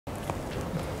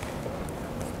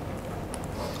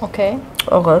Okay.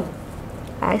 Okay.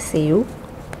 I see you.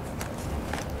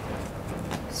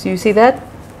 So you see that?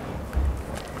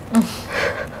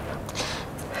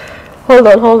 Hold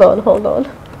on.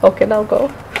 Okay, now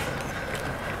go.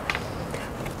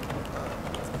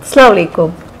 Assalamu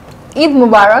alaikum. Eid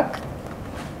Mubarak.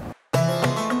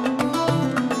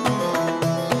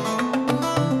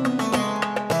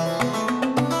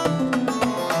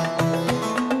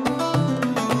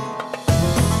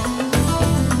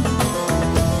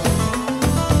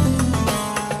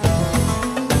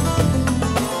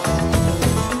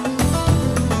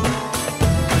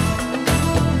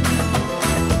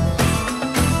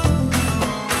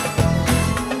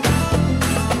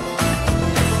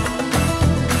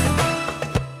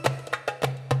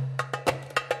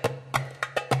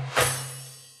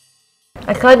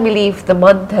 I can't believe the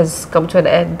month has come to an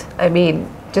end. I mean,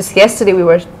 just yesterday we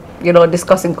were,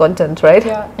 discussing content, right?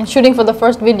 Yeah, and shooting for the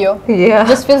first video. Yeah.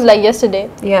 Just feels like yesterday.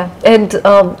 Yeah, and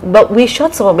but we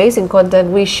shot some amazing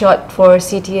content. We shot for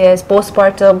CTS,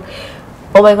 postpartum.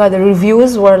 Oh my God, the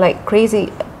reviews were like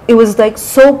crazy. It was like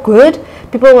so good.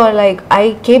 People were like,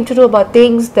 I came to know about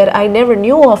things that I never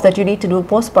knew of that you need to do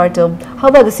postpartum. How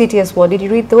about the CTS one? Did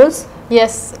you read those?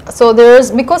 Yes. So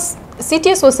because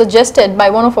CTS was suggested by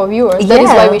one of our viewers. That is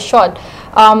why we shot.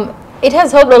 It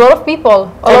has helped a lot of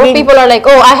people. A lot of people are like,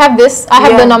 oh, I have this, I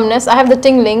have the numbness, I have the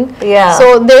tingling. Yeah.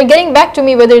 So they're getting back to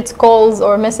me whether it's calls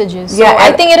or messages. So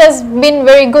I think it has been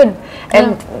very good.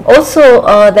 And also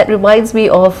that reminds me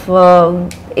of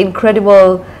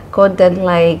incredible content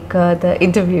like the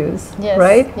interviews,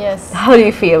 right? Yes. How do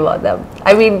you feel about them?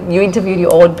 I mean, you interviewed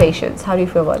your own patients. How do you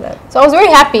feel about that? So I was very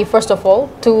happy, first of all,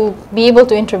 to be able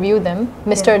to interview them,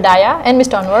 Mr. Daya and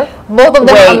Mr. Anwar. Both of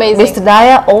them are amazing. Mr.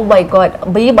 Daya, oh my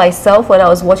God. Me, myself, when I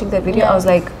was watching that video, I was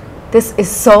like, this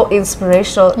is so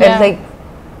inspirational. And like,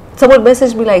 someone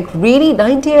messaged me like, really?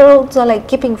 90-year-olds are like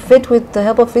keeping fit with the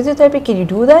help of physiotherapy? Can you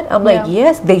do that? I'm like,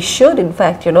 yes, they should, in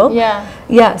fact,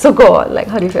 Yeah, so go on. Like,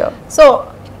 how do you feel?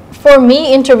 So, for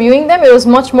me, interviewing them, it was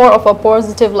much more of a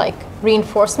positive like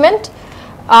reinforcement.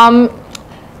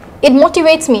 It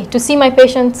motivates me to see my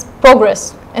patients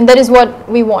progress, and that is what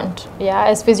we want,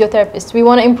 as physiotherapists. We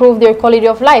want to improve their quality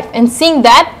of life, and seeing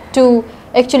that to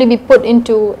actually be put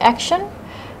into action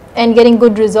and getting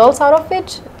good results out of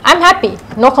it, I'm happy,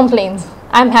 no complaints.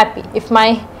 I'm happy if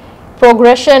my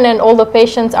progression and all the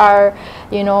patients are,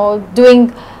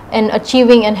 doing and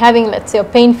achieving and having, let's say, a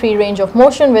pain-free range of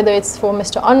motion, whether it's for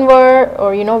Mr. Anwar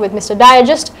or, with Mr. Daya,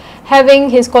 just having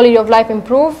his quality of life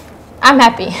improve, I'm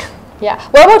happy.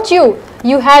 What about you?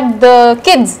 You had the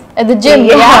kids at the gym,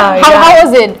 How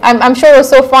was it? I'm sure it was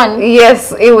so fun.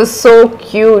 Yes, it was so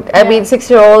cute. I mean,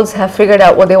 6-year-olds have figured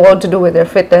out what they want to do with their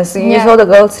fitness. You saw the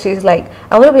girl, she's like,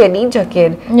 I want to be a ninja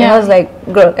kid. And I was like,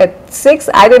 girl, at 6,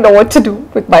 I didn't know what to do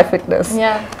with my fitness.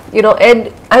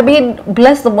 And I mean,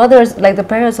 bless the mothers, like the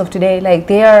parents of today, like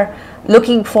they are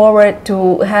looking forward to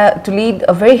lead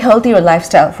a very healthier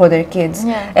lifestyle for their kids.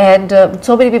 And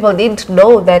so many people didn't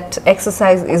know that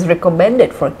exercise is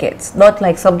recommended for kids, not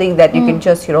like something that you can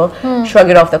just shrug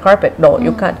it off the carpet. No,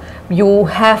 you can't. You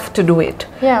have to do it.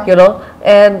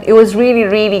 And it was really,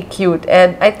 really cute.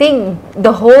 And I think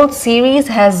the whole series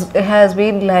has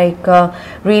been like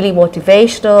really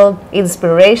motivational,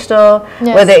 inspirational,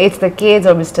 whether it's the kids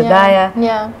or Mr. Daya,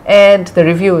 and the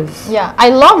reviews. I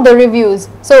love the reviews.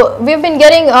 So we've been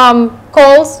getting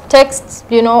calls, texts,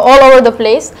 all over the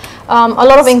place. A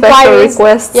lot of inquiries.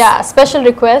 Special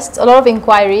requests, a lot of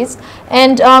inquiries.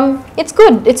 And it's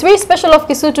good. It's very special of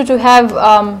Kisutu to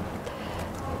have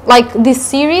like this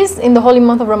series in the holy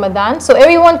month of Ramadan, so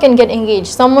everyone can get engaged.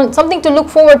 Something to look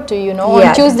forward to,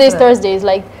 on Tuesdays, Thursdays,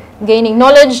 like gaining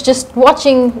knowledge, just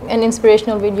watching an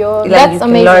inspirational video. Like that's you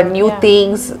amazing. Can learn new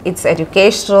things. It's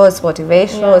educational, it's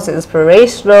motivational, it's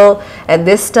inspirational, and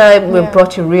this time we've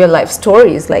brought you real life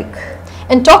stories. Like,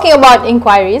 and talking about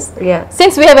inquiries,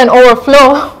 since we have an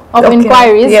overflow of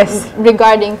inquiries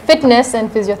regarding fitness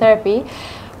and physiotherapy,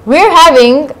 we're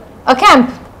having a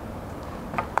camp.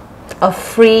 A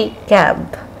free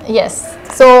camp. Yes.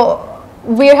 So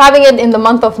we're having it in the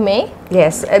month of May.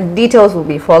 Yes, and details will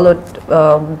be followed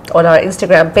on our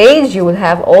Instagram page. You will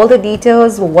have all the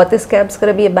details of what this camp's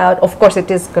going to be about. Of course,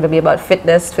 it is going to be about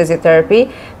fitness,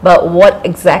 physiotherapy, but what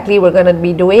exactly we're going to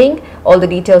be doing, all the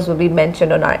details will be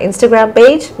mentioned on our Instagram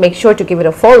page. Make sure to give it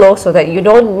a follow so that you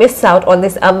don't miss out on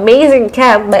this amazing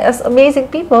camp by us amazing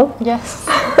people. Yes.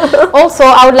 Also,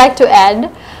 I would like to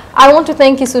add, I want to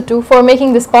thank Kisutu for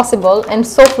making this possible and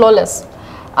so flawless.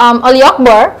 Ali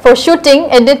Akbar for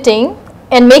shooting, editing,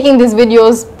 and making these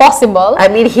videos possible. I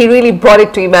mean, he really brought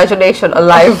it to imagination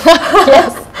alive.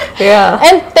 Yes. Yeah.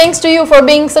 And thanks to you for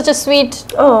being such a sweet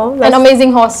and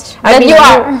amazing host you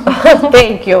are.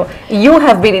 Thank you. You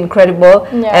have been incredible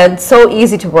and so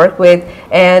easy to work with,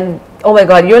 and oh my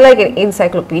God, you're like an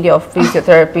encyclopedia of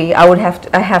physiotherapy.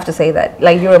 I have to say that.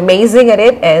 Like, you're amazing at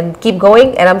it, and keep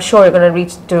going, and I'm sure you're gonna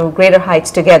reach to greater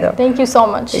heights together. Thank you so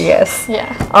much. Yes.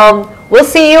 Yeah. We'll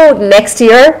see you next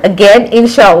year again,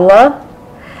 inshallah.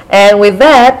 And with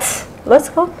that, let's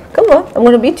go. Come on, I'm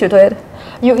gonna beat you to it.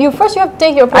 You first. You have to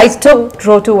take your place. I took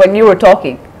row 2 when you were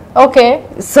talking. Okay.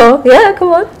 So yeah,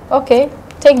 come on. Okay.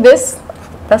 Take this.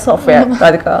 That's not fair,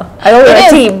 Radhika. I know we're a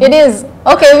team. It is.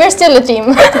 Okay, we're still a team.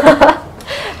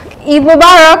 Eid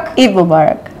Mubarak. Eid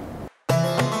Mubarak.